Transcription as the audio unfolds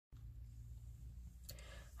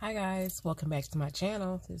Hi guys, welcome back to my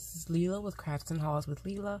channel. This is Leela with Crafts&Hauls with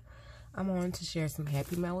Leela. I'm on to share some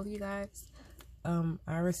Happymail with you guys.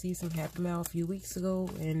 I received some Happymail a few weeks ago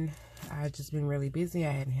and I've just been really busy. I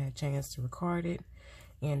hadn't had a chance to record it.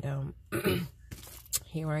 And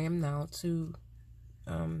here I am now to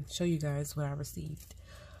show you guys what I received.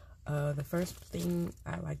 The first thing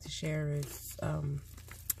I'd like to share is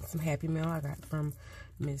some Happymail I got from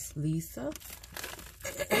Miss Lisa.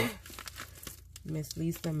 Miss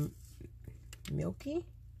Lisa Milky.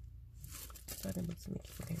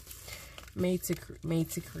 Okay. Made to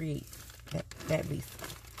create. That Lisa.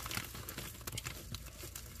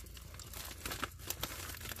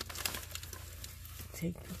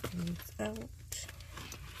 Take the things out.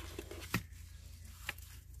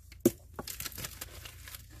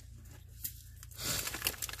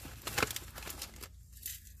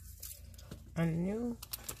 I knew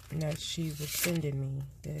that she was sending me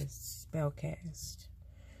this spellcast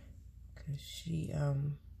because she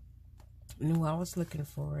knew I was looking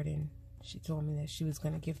for it, and she told me that she was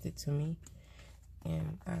going to gift it to me,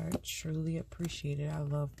 and I truly appreciate it. I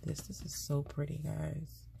love this. This is so pretty,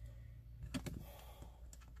 guys.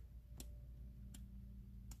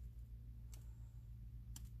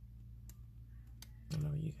 I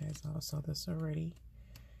know you guys all saw this already.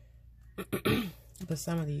 But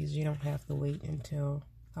some of these you don't have to wait until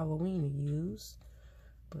Halloween to use,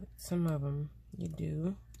 but some of them you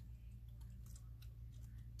do.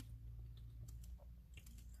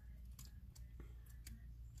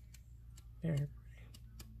 Very pretty.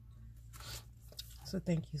 So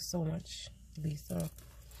thank you so much, Lisa.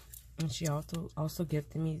 And she also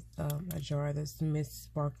gifted me a jar of this Miss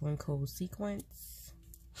Sparkle & Co. sequence.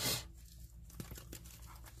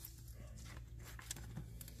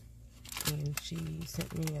 And she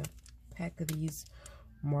sent me a pack of these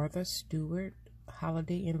Martha Stewart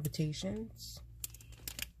holiday invitations,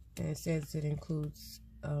 and it says it includes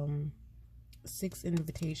 6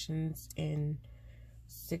 invitations in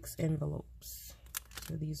 6 envelopes.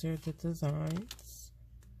 So these are the designs.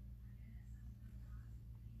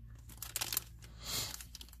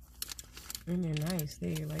 And they're nice.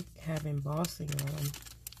 They like have embossing on them.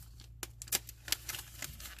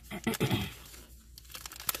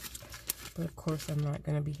 But of course, I'm not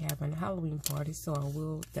going to be having a Halloween party, so I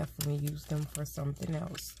will definitely use them for something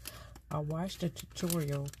else. I watched a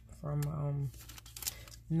tutorial from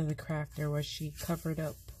another crafter where she covered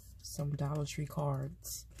up some Dollar Tree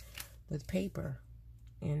cards with paper,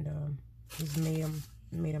 and just made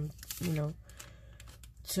them, you know,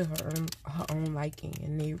 to her own liking,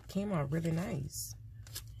 and they came out really nice.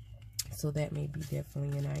 So that may be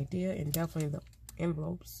definitely an idea, and definitely the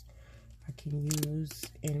envelopes I can use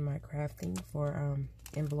in my crafting for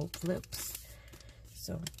envelope flips.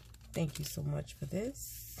 So thank you so much for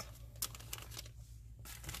this.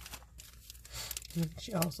 And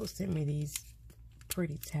she also sent me these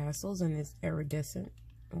pretty tassels in this iridescent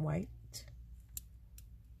white.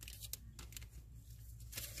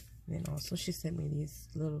 And then also she sent me these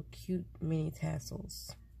little cute mini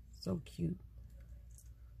tassels. So cute.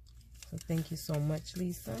 So thank you so much,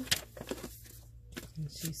 Lisa. And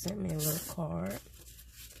she sent me a little card.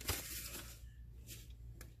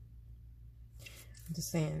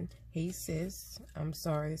 Just saying, hey sis, I'm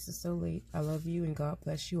sorry this is so late. I love you and God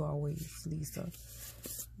bless you always, Lisa.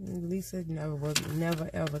 And Lisa never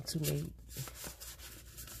ever too late.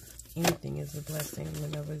 Anything is a blessing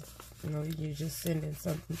whenever, you know, you're just sending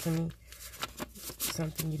something to me,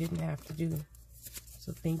 something you didn't have to do.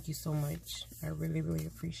 So thank you so much. I really, really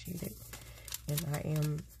appreciate it. And I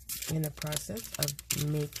am in the process of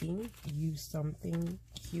making you something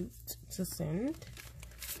cute to send.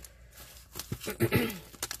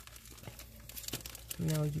 You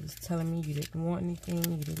know, you was telling me you didn't want anything,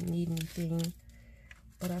 you didn't need anything,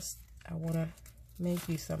 but I want to make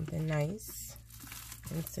you something nice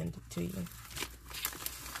and send it to you.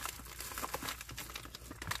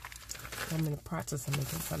 I'm in the process of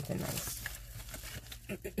making something nice.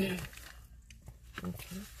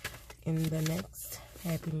 Okay. And the next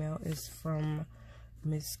Happymail is from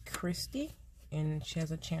Miss Christie, and she has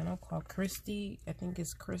a channel called Christie. I think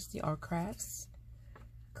it's CristieAreCrafts.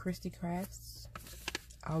 CristieCrafts.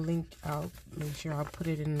 I'll make sure I'll put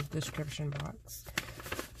it in the description box.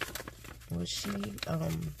 Well, she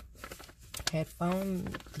had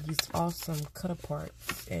found these awesome cut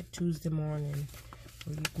aparts at Tuesday morning,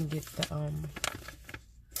 where you can get the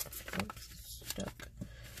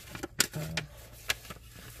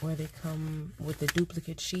where they come with the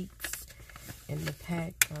duplicate sheets in the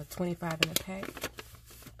pack, 25 in the pack.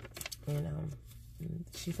 And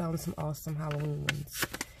she found some awesome Halloween ones,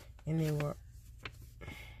 and they were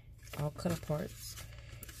all cut aparts.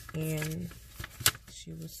 and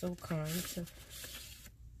she was so kind to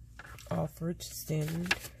offer to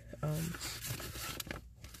send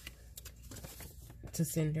her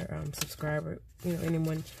subscriber, you know,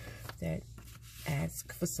 anyone that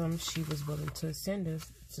asked for some, she was willing to send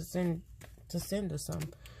us some.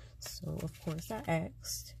 So of course I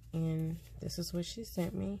asked, and this is what she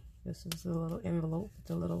sent me. This is a little envelope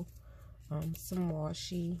with a little some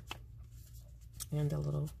washi and a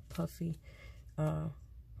little puffy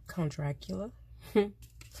Count Dracula. And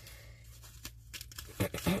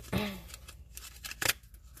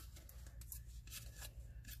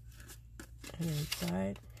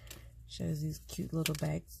inside she has these cute little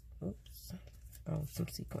bags. Oops. Oh, some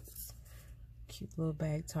sequins. Cute little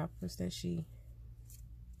bag toppers that she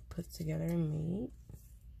put together and made.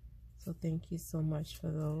 So thank you so much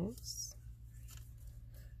for those.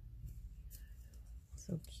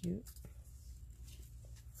 So cute.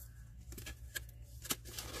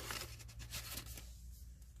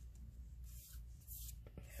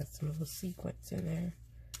 Has some little sequins in there.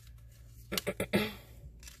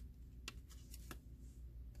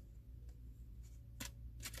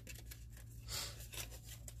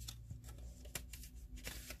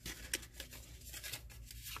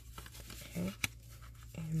 Okay,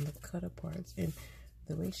 and the cut aparts, and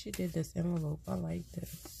the way she did this envelope, I like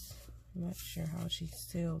this. I'm not sure how she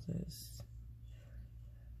sealed this,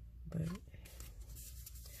 but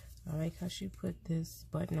I like how she put this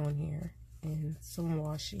button on here and some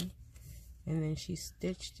washi, and then she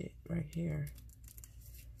stitched it right here.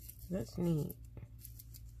 That's neat.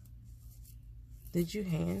 Did you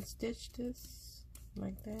hand stitch this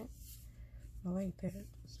like that? I like that.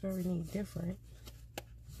 It's very neat, different.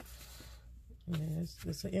 And then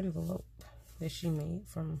it's an envelope that she made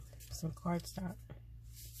from some cardstock.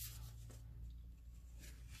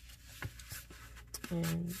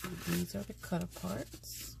 And these are the cut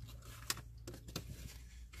aparts.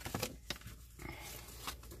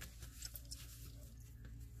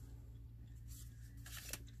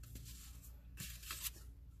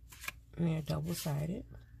 And they're double-sided.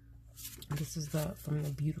 This is from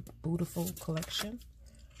the Beautiful collection.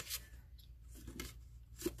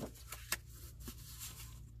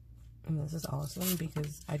 And this is awesome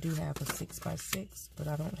because I do have a 6x6, but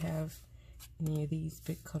I don't have any of these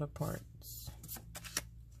big cut aparts.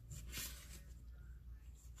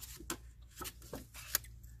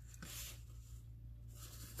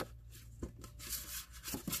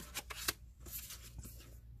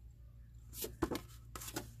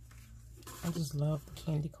 I just love the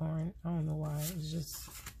candy corn. I don't know why. It's just,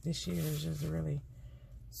 this year is just really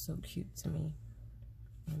so cute to me.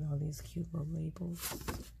 And all these cute little labels.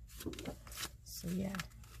 So yeah.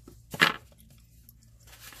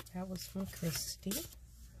 That was from Christie.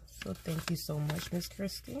 So thank you so much, Miss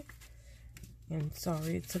Christie. And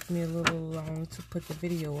sorry it took me a little long to put the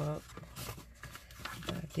video up.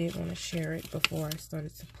 But I did want to share it before I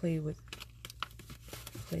started to play with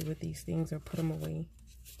these things or put them away.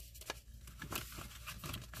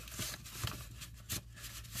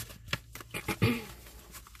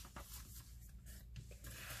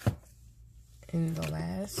 And the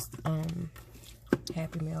last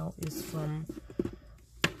Happymail is from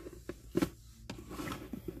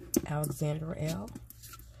Alexandria,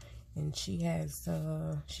 and she has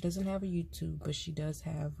she doesn't have a YouTube, but she does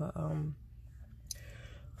have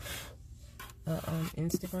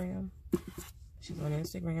Instagram. She's on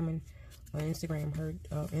Instagram, and on Instagram her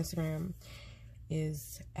Instagram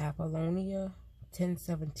is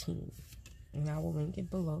Apollonia1017, and I will link it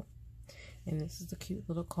below. And this is a cute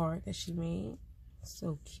little card that she made.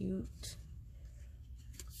 So cute.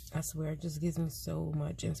 I swear, it just gives me so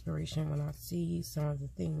much inspiration when I see some of the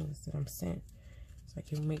things that I'm sent. It's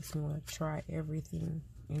like it makes me want to try everything.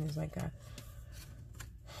 And it's like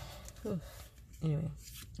anyway,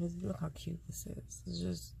 look how cute this is. It's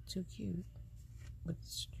just too cute. With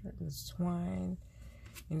this twine.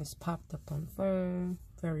 And it's popped up on foam.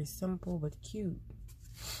 Very simple, but cute.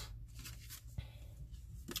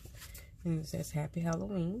 And it says Happy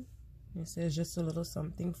Halloween. It says just a little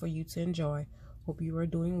something for you to enjoy. Hope you are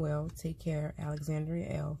doing well. Take care.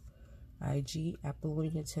 Alexandria L. IG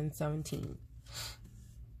Apollonia1017.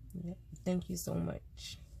 Yep. Thank you so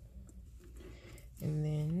much. And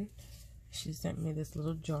then she sent me this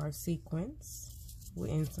little jar of sequins.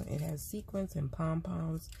 It has sequins and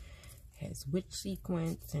pom-poms. It has witch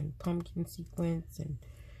sequins and pumpkin sequins and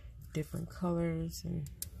different colors, and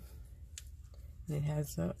it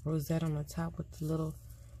has a rosette on the top with the little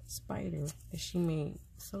spider that she made.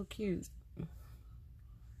 So cute.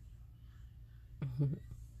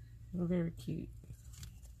 Very cute.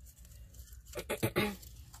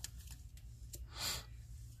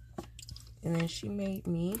 And then she made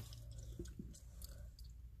me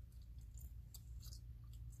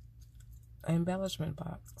an embellishment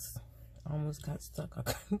box. I almost got stuck. I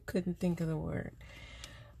couldn't think of the word.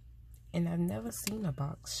 And I've never seen a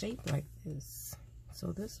box shaped like this. So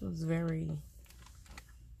this was very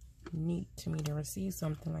neat to me to receive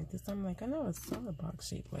something like this. I'm like, I never saw a box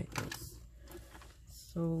shaped like this.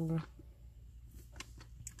 So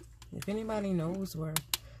if anybody knows where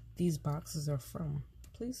these boxes are from,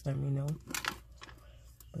 please let me know.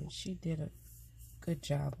 But she did a good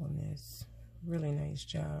job on this. Really nice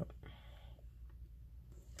job.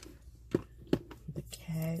 The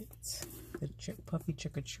cat, the puffy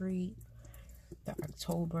trick or treat, the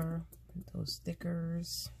October, those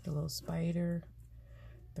stickers, the little spider,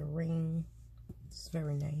 the ring. It's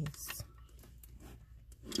very nice.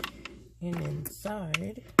 And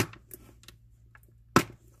inside,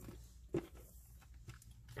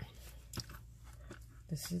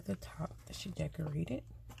 this is the top that she decorated.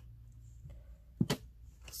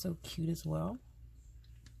 So cute as well.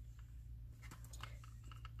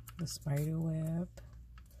 The spider web.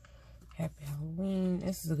 Happy Halloween.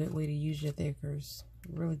 This is a good way to use your thickers.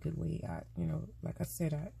 Really good way. You know, like I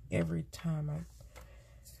said, every time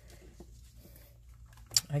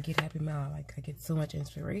I get Happymail, I get so much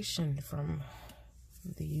inspiration from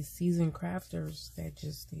these seasoned crafters that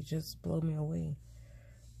they just blow me away.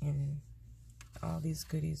 And all these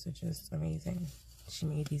goodies are just amazing. She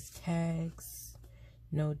made these tags.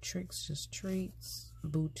 No tricks, just treats.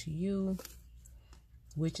 Boo to you.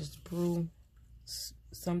 Witch's brew.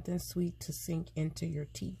 Something sweet to sink into your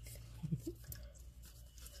teeth.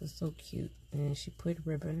 So cute. And she put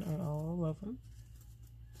ribbon on all of them.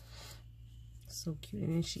 So cute.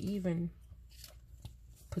 And then she even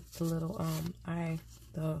put the little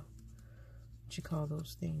what you call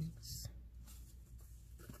those things?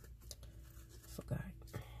 I forgot.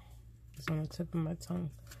 It's on the tip of my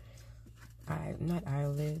tongue. Not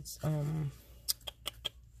eyelids.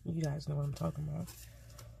 You guys know what I'm talking about.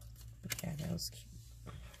 But yeah, that was cute.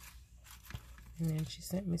 And then she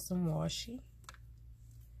sent me some washi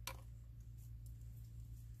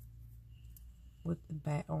with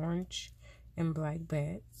the orange and black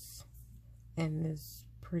bats and this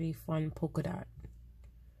pretty fun polka dot,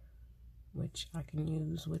 which I can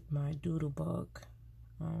use with my doodlebug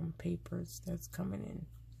papers that's coming in.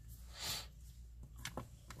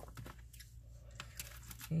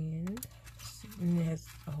 And it has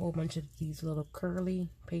a whole bunch of these little curly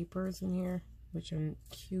papers in here, which are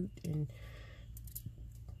cute and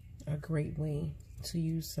a great way to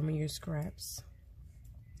use some of your scraps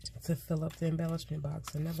to fill up the embellishment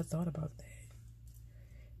box. I never thought about that.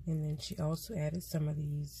 And then she also added some of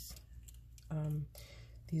these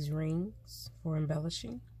rings for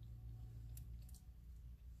embellishing.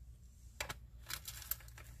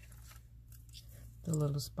 The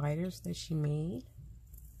little spiders that she made.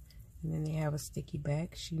 And then they have a sticky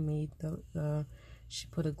back. She made she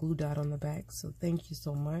put a glue dot on the back. So thank you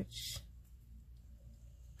so much.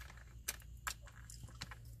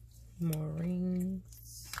 More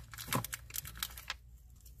rings.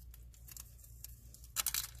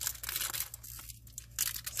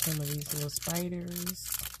 Some of these little spiders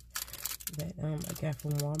that I got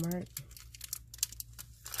from Walmart.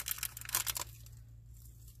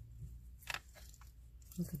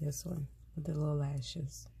 Look at this one with the little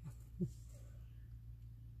lashes.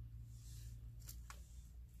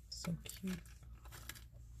 So cute.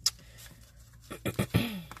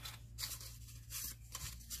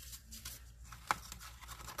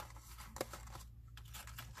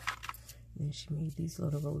 Then she made these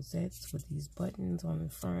little rosettes with these buttons on the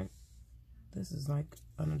front. This is like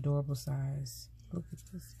an adorable size. Look at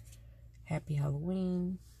this. Happy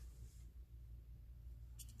Halloween.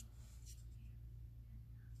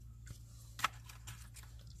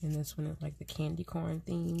 And this one is like the candy corn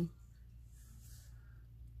theme.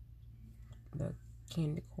 The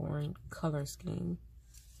candy corn color scheme.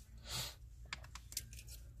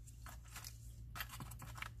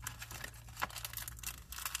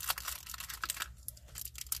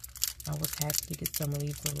 I was happy to get some of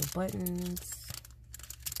these little buttons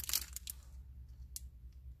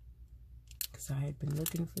because I had been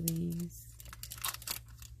looking for these.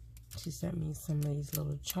 She sent me some of these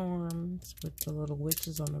little charms with the little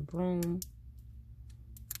witches on the broom.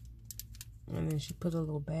 And then she put a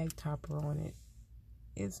little bag topper on it.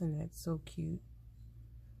 Isn't that so cute?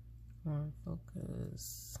 On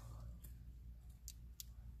focus.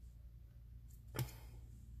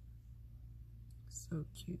 So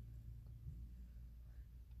cute.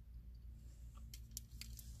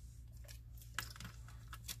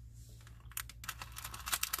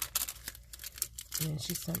 And then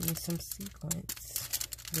she sent me some sequins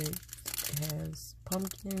that has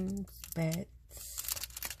pumpkins, bats.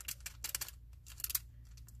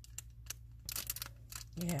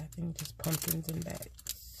 Yeah, I think just pumpkins and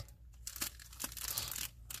bats.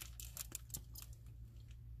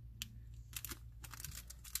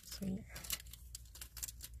 So yeah.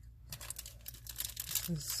 This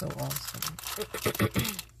is so awesome.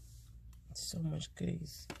 So much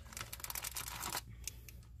goodies.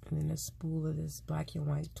 And then a spool of this black and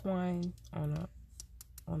white twine on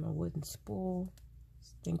a wooden spool.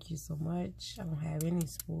 Thank you so much. I don't have any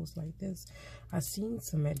spools like this. I've seen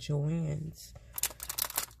some at Joann's.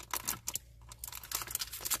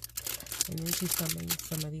 And then she sent me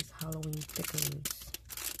some of these Halloween stickers.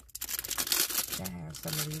 I have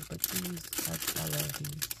some of these, but these, I love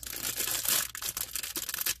these.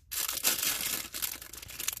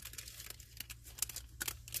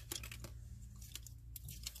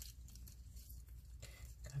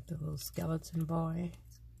 Got the little skeleton boy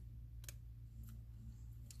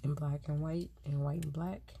in black and white and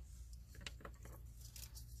black.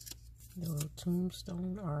 The little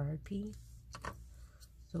tombstone, R.I.P.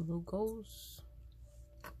 The logos.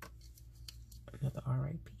 Another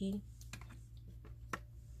R.I.P.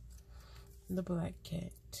 The black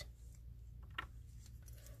cat.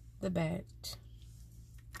 The bat.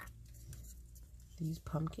 These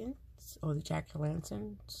pumpkins, or the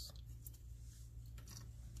jack-o'-lanterns.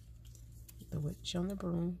 The witch on the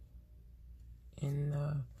broom. And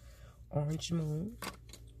the orange moon.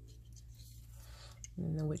 And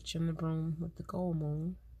then the witch on the broom with the gold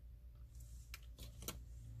moon.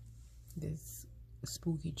 This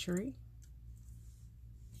spooky tree.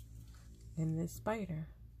 And this spider.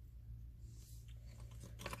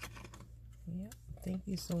 Yep. Thank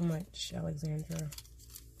you so much, Alexandria.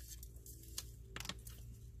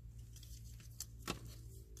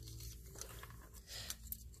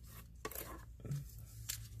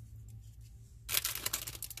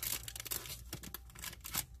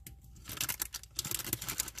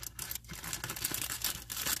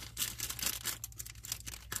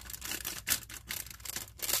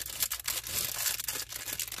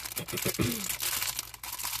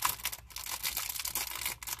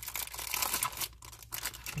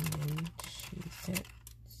 And then she sent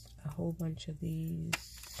a whole bunch of these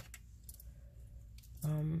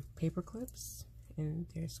paper clips, and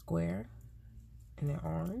they're square and they're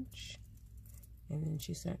orange. And then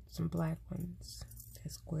she sent some black ones,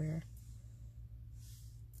 they're square.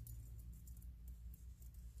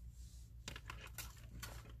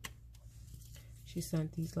 She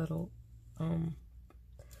sent these little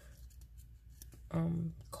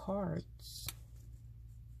cards.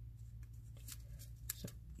 So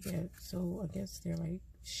yeah, so I guess they're like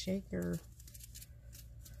shaker.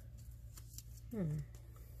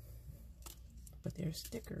 But they're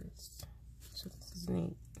stickers. So this is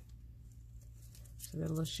neat. So they're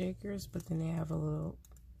little shakers, but then they have a little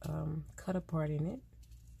cut apart in it.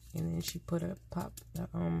 And then she put a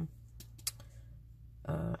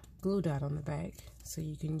glue dot on the back so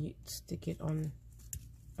you can stick it on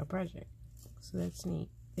a project. So that's neat.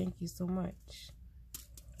 Thank you so much.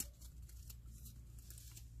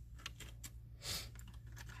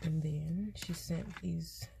 And then she sent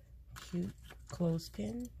these cute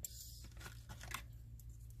clothespins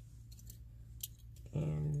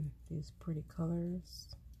and these pretty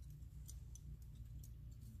colors.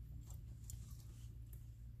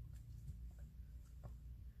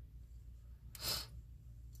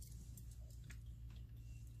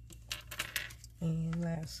 And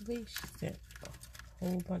lastly, she sent a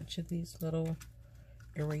whole bunch of these little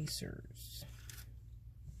erasers.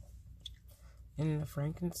 And the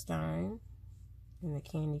Frankenstein, and the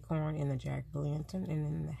candy corn, and the jack-o'-lantern, and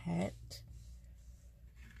then the hat.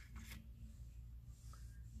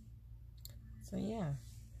 So yeah,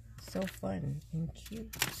 so fun and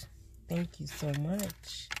cute. Thank you so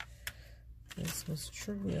much. This was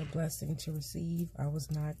truly a blessing to receive. I was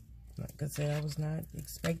not, like I said, I was not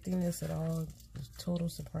expecting this at all. It was a total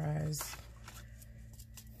surprise.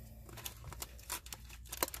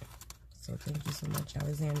 So thank you so much,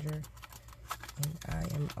 Alexandria. And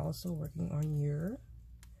I am also working on your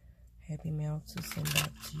Happymail to send out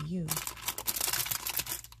to you.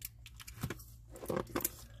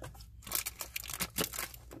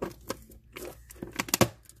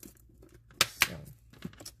 So,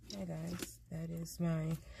 hey guys, that is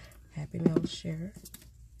my Happymail share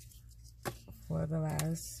for the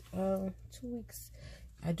last 2 weeks.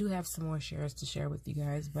 I do have some more shares to share with you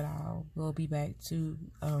guys, but will be back to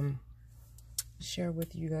share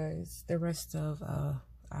with you guys the rest of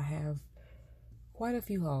I have quite a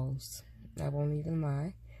few hauls, I won't even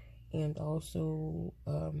lie, And also,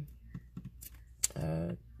 I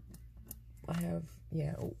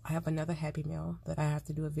have another Happymail that I have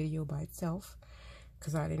to do a video by itself,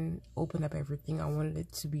 because I didn't open up everything. I wanted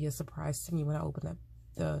it to be a surprise to me when I open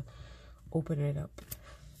it up.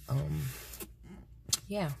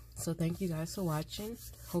 Yeah, so thank you guys for watching.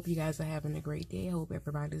 Hope you guys are having a great day. I hope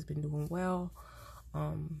everybody's been doing well.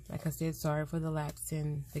 Like I said, sorry for the lapse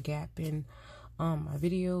and the gap in my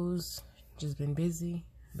videos. Just been busy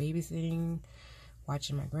babysitting,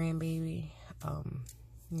 watching my grandbaby,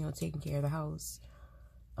 you know, taking care of the house.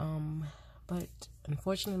 But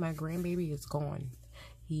unfortunately, my grandbaby is gone.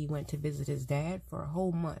 He went to visit his dad for a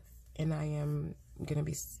whole month, and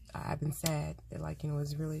I've been sad. Like, you know,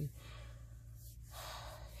 it's really,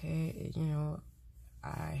 you know,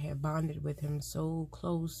 I have bonded with him so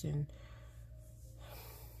close, and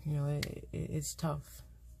you know, it's tough.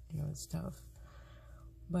 You know, it's tough.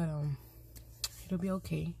 But it'll be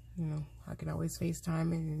okay. You know, I can always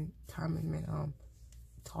FaceTime and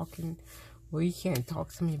talking. Well, he can't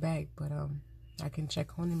talk to me back, but I can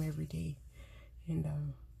check on him every day, and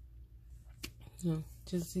you know,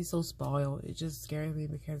 just he's so spoiled. It just scares me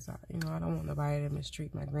because you know, I don't want nobody to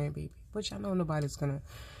mistreat my grandbaby, which I know nobody's gonna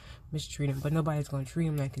mistreat him, but nobody's gonna treat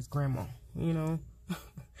him like his grandma, you know.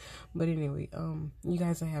 But anyway, you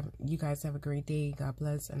guys have a great day. God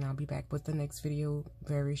bless, and I'll be back with the next video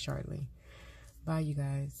very shortly. Bye, you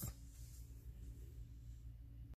guys.